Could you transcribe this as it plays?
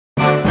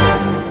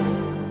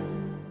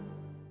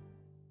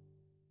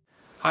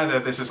Hi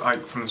there, this is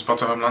Ike from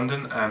Spotter Home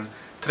London, and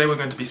today we're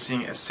going to be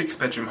seeing a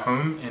 6-bedroom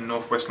home in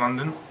northwest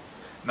London.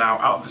 Now,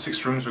 out of the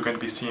 6 rooms, we're going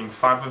to be seeing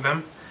 5 of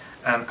them,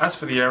 and as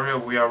for the area,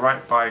 we are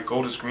right by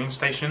Golders Green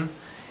station.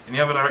 In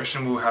the other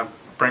direction, we'll have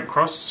Brent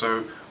Cross,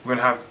 so we're going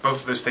to have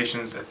both of those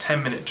stations a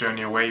 10-minute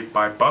journey away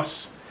by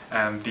bus,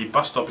 and the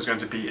bus stop is going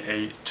to be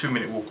a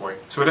 2-minute walkway.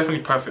 So we're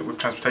definitely perfect with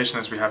transportation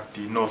as we have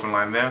the Northern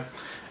Line there.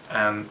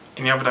 And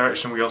in the other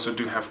direction, we also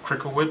do have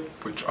Cricklewood,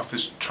 which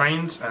offers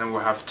trains, and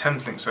we'll have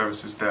Thameslink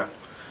services there.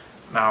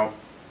 Now,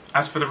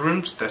 as for the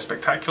rooms, they're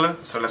spectacular,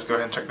 so let's go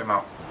ahead and check them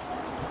out.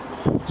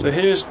 So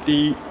here's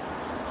the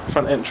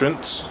front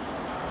entrance.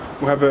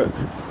 We'll have a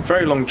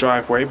very long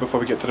driveway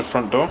before we get to the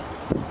front door.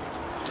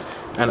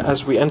 And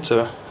as we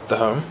enter the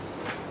home,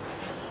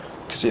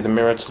 you can see the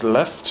mirror to the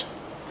left.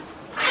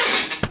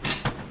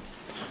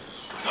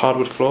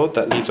 Hardwood floor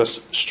that leads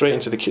us straight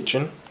into the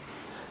kitchen.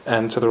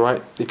 And to the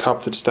right, the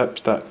carpeted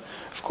steps that,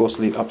 of course,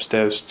 lead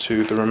upstairs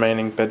to the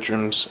remaining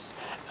bedrooms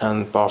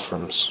and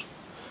bathrooms.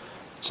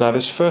 So now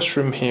this first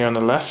room here on the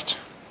left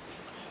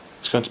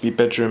is going to be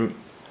bedroom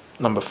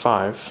number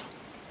 5.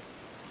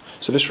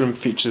 So this room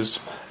features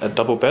a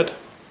double bed.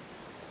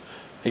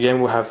 Again,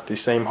 we'll have the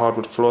same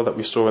hardwood floor that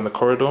we saw in the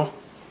corridor.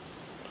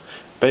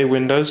 Bay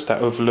windows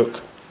that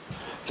overlook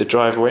the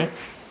driveway.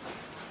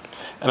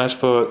 And as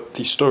for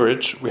the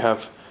storage, we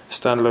have a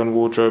standalone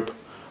wardrobe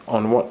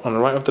on the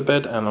right of the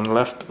bed, and on the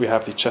left we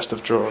have the chest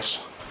of drawers.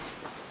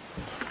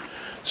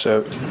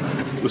 So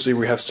we'll see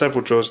we have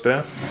several drawers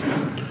there.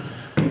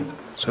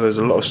 So there's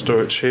a lot of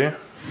storage here,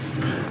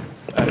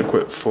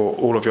 adequate for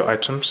all of your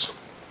items.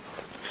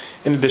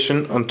 In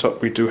addition, on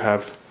top we do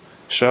have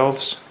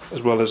shelves,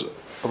 as well as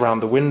around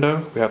the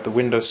window we have the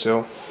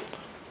windowsill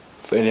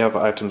for any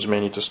other items you may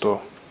need to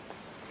store.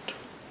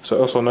 So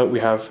also note we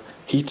have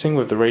heating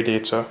with the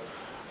radiator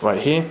right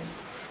here,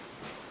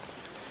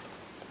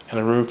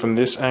 and a room from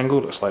this angle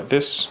looks like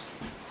this.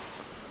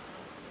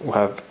 We'll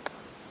have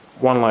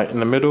one light in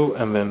the middle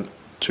and then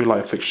 2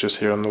 light fixtures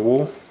here on the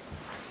wall.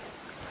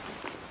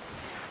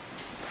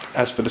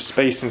 As for the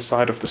space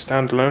inside of the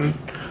standalone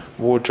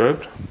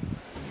wardrobe,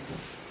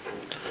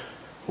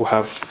 we'll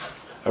have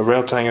a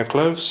rail to hang your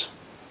clothes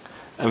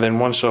and then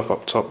 1 shelf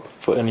up top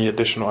for any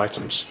additional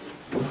items.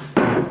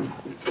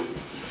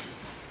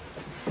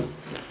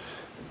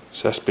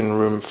 So that's been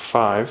room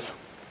 5.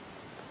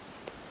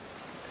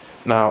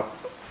 Now,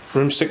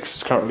 room 6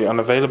 is currently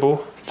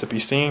unavailable to be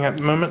seen at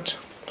the moment,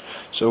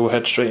 so we'll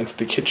head straight into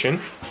the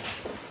kitchen.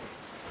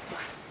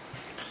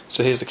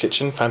 So here's the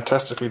kitchen,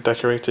 fantastically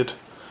decorated.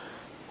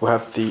 We'll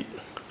have the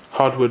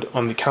hardwood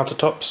on the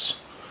countertops.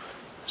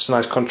 It's a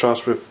nice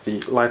contrast with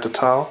the lighter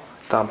tile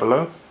down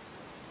below.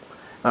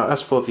 Now,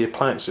 as for the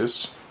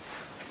appliances,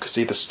 you can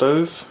see the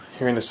stove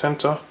here in the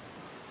center,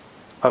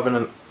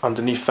 oven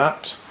underneath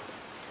that.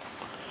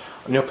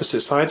 On the opposite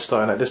side,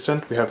 starting at this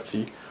end, we have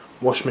the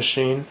wash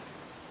machine,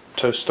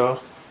 toaster,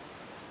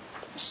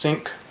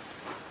 sink,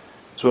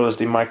 as well as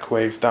the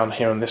microwave down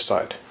here on this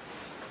side.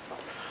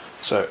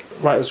 So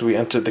right as we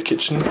entered the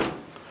kitchen,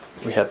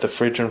 we had the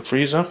fridge and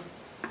freezer.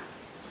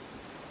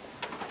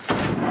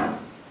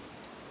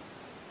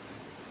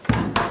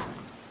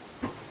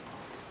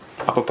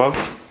 Up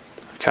above,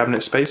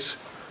 cabinet space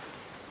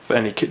for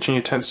any kitchen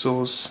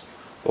utensils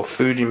or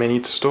food you may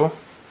need to store.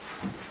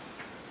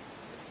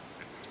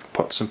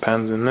 Pots and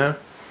pans in there.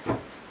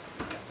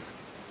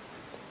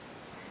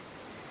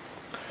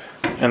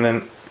 And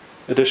then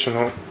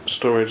additional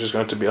storage is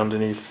going to be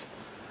underneath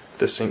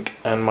the sink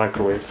and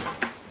microwave.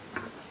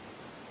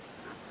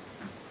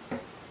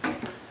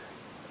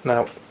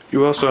 Now,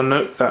 you also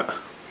note that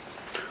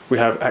we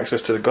have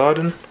access to the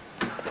garden.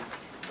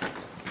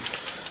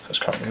 It's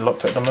currently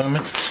locked at the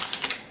moment.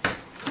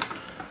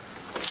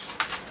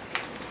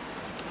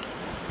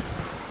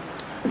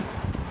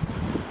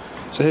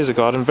 So here's a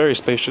garden, very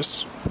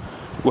spacious.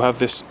 We'll have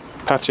this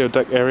patio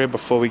deck area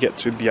before we get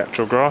to the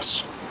actual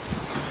grass.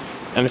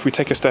 And if we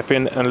take a step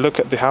in and look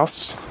at the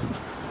house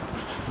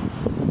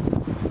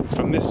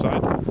from this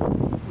side,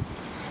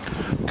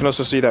 we can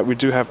also see that we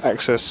do have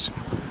access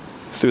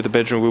through the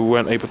bedroom we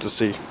weren't able to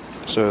see.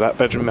 So that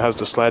bedroom has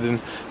the sliding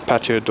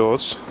patio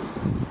doors,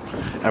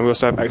 and we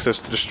also have access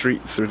to the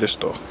street through this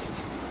door.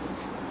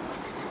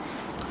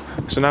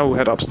 So now we'll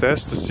head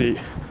upstairs to see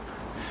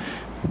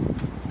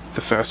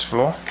the first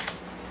floor.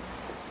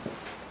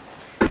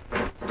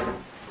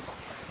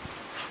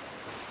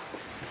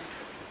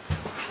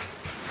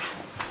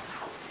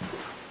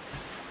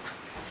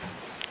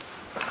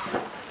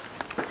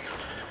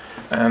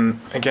 And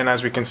again,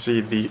 as we can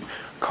see, the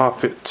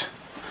carpet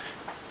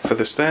for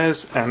the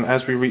stairs, and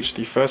as we reach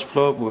the first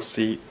floor we'll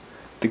see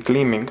the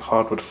gleaming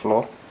hardwood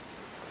floor.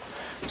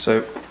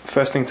 So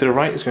first thing to the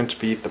right is going to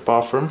be the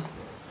bathroom.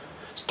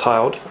 It's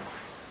tiled.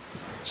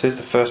 So here's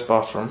the first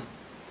bathroom.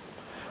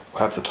 We'll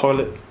have the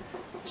toilet,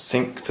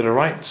 sink to the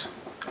right,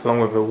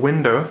 along with a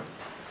window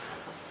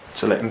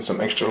to let in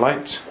some extra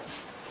light,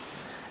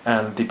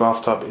 and the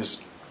bathtub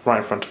is right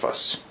in front of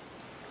us.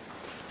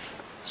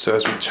 So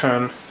as we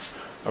turn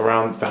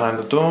around behind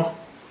the door,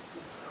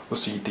 we'll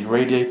see the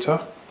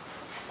radiator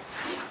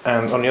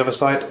and on the other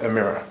side a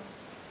mirror.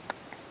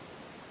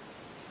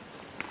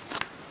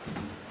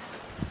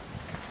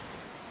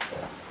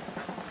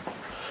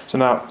 So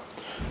now,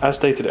 as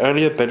stated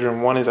earlier,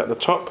 bedroom 1 is at the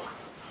top,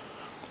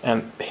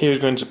 and here's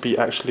going to be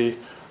actually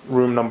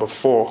room number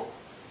 4.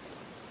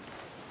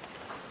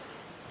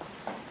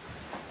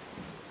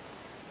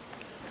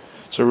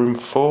 So room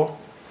 4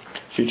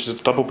 features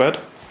a double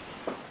bed,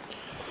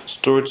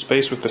 storage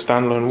space with the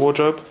standalone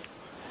wardrobe,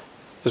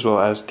 as well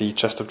as the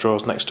chest of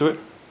drawers next to it.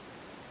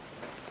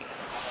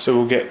 So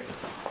we'll get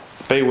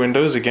bay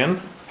windows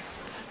again.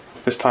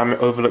 This time it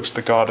overlooks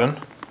the garden,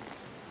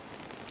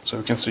 so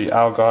we can see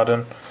our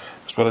garden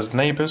as well as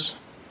neighbours.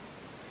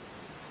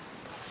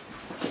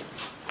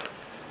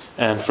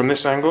 And from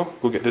this angle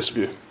we'll get this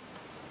view.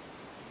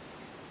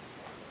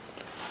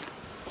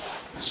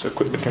 So a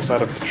quick look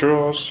inside of the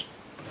drawers.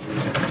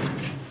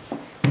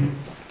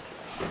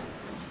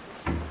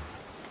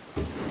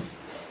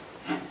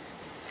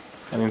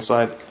 And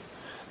inside,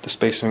 the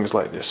spacing is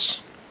like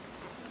this.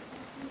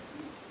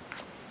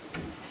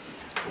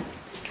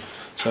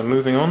 So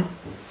moving on,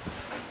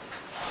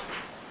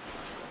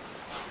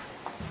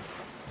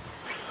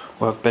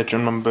 we'll have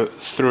bedroom number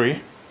 3.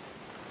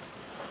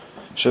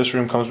 So this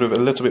room comes with a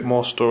little bit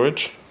more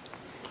storage.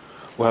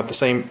 We'll have the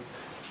same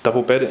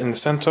double bed in the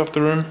centre of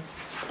the room,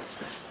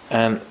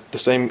 and the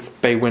same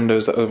bay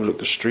windows that overlook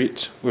the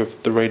street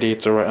with the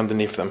radiator right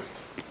underneath them.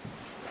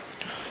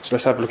 So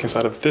let's have a look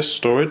inside of this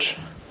storage.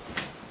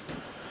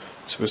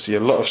 So we'll see a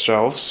lot of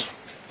shelves.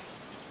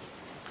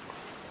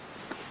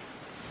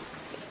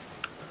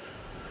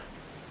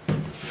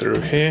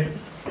 Through here,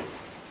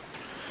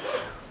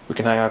 we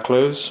can hang our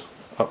clothes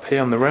up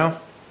here on the rail,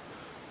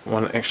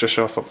 one extra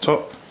shelf up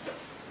top,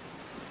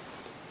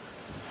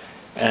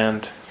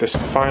 and this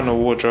final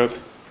wardrobe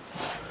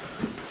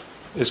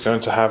is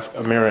going to have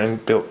a mirror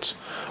inbuilt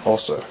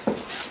also.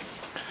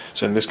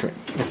 So this can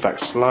in fact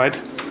slide,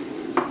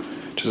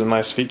 which is a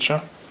nice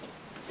feature.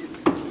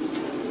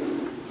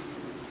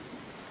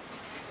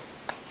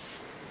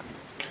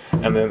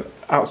 And then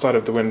outside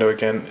of the window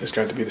again is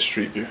going to be the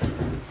street view.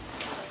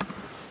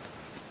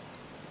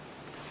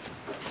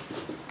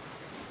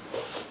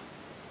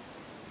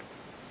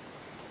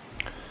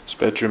 It's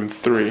bedroom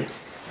 3.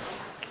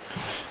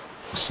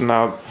 So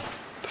now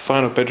the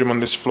final bedroom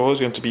on this floor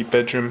is going to be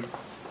bedroom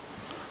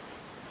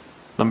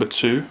number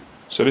 2.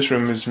 So this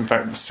room is in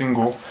fact a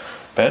single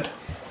bed.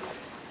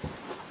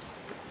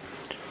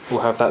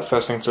 We'll have that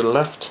first thing to the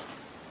left.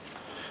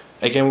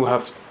 Again, we'll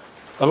have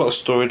a lot of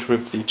storage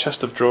with the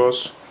chest of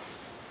drawers.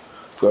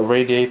 We've got a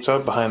radiator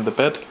behind the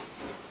bed,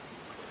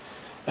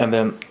 and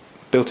then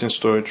built-in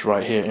storage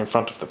right here in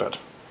front of the bed.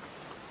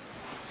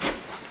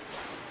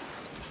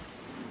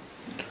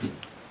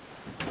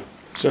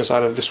 So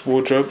inside of this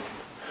wardrobe,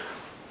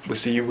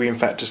 we in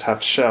fact just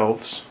have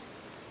shelves.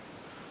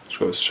 It's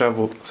got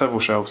several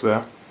shelves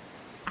there.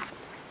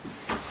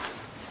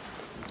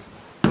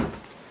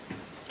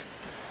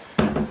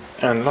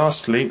 And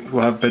lastly,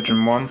 we'll have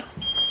bedroom 1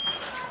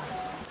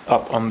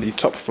 up on the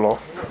top floor.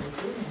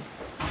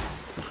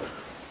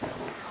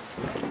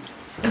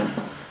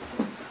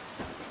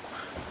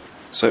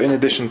 So in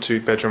addition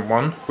to bedroom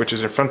 1, which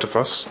is in front of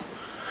us,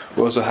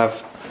 we also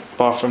have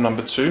bathroom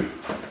number 2.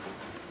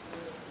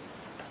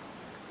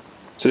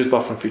 So this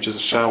bathroom features a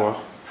shower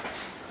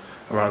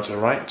around to the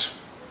right.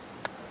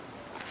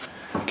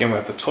 Again, we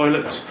have the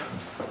toilet,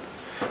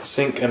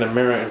 sink and a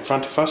mirror in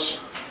front of us,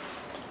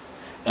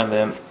 and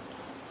then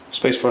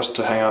space for us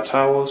to hang our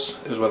towels,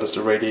 as well as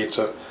the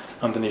radiator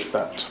underneath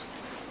that.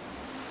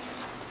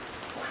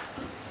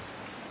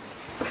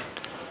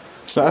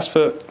 So as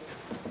for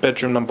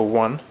bedroom number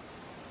 1,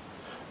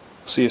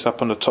 see it's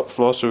up on the top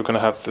floor, so we're going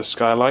to have the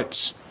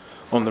skylights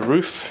on the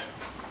roof.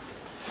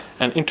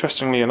 And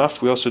interestingly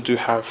enough, we also do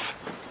have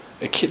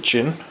a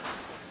kitchen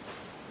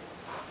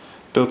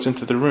built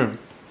into the room.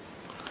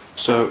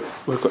 So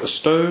we've got a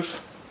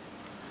stove,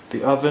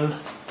 the oven,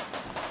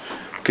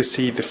 we can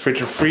see the fridge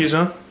and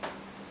freezer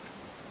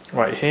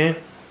right here.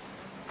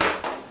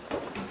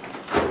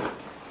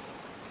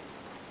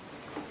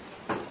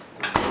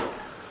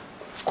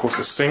 Of course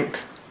a sink,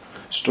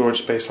 storage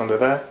space under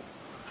there,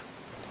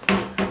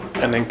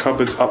 and then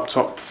cupboards up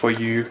top for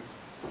you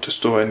to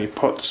store any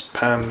pots,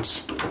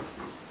 pans,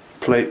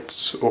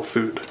 plates or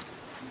food.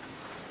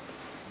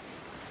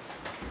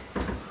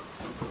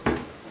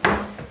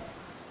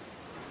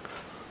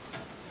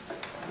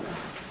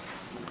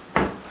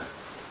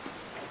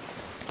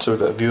 So we've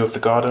got a view of the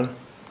garden,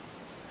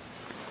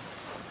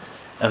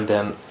 and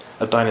then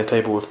a dining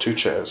table with 2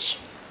 chairs.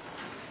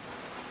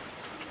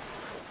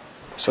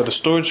 So the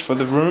storage for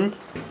the room,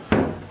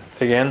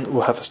 again,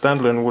 we'll have a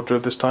standalone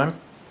wardrobe this time,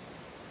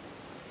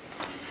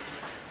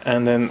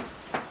 and then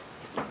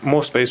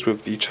more space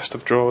with the chest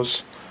of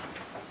drawers,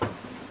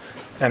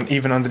 and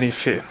even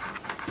underneath here.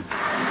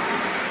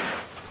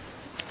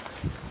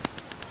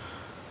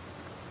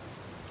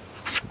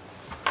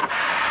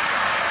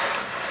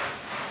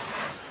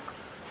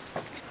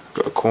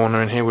 Got a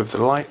corner in here with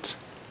the light,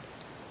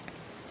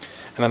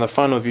 and then a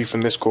final view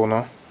from this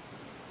corner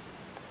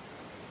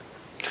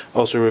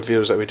Also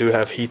reveals that we do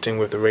have heating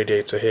with the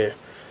radiator here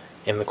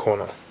in the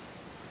corner.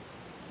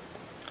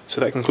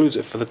 So that concludes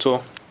it for the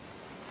tour.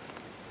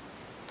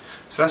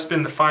 So that's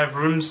been the 5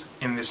 rooms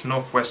in this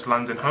Northwest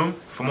London home.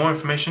 For more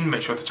information,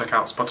 make sure to check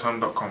out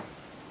spotahome.com.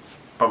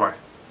 Bye bye.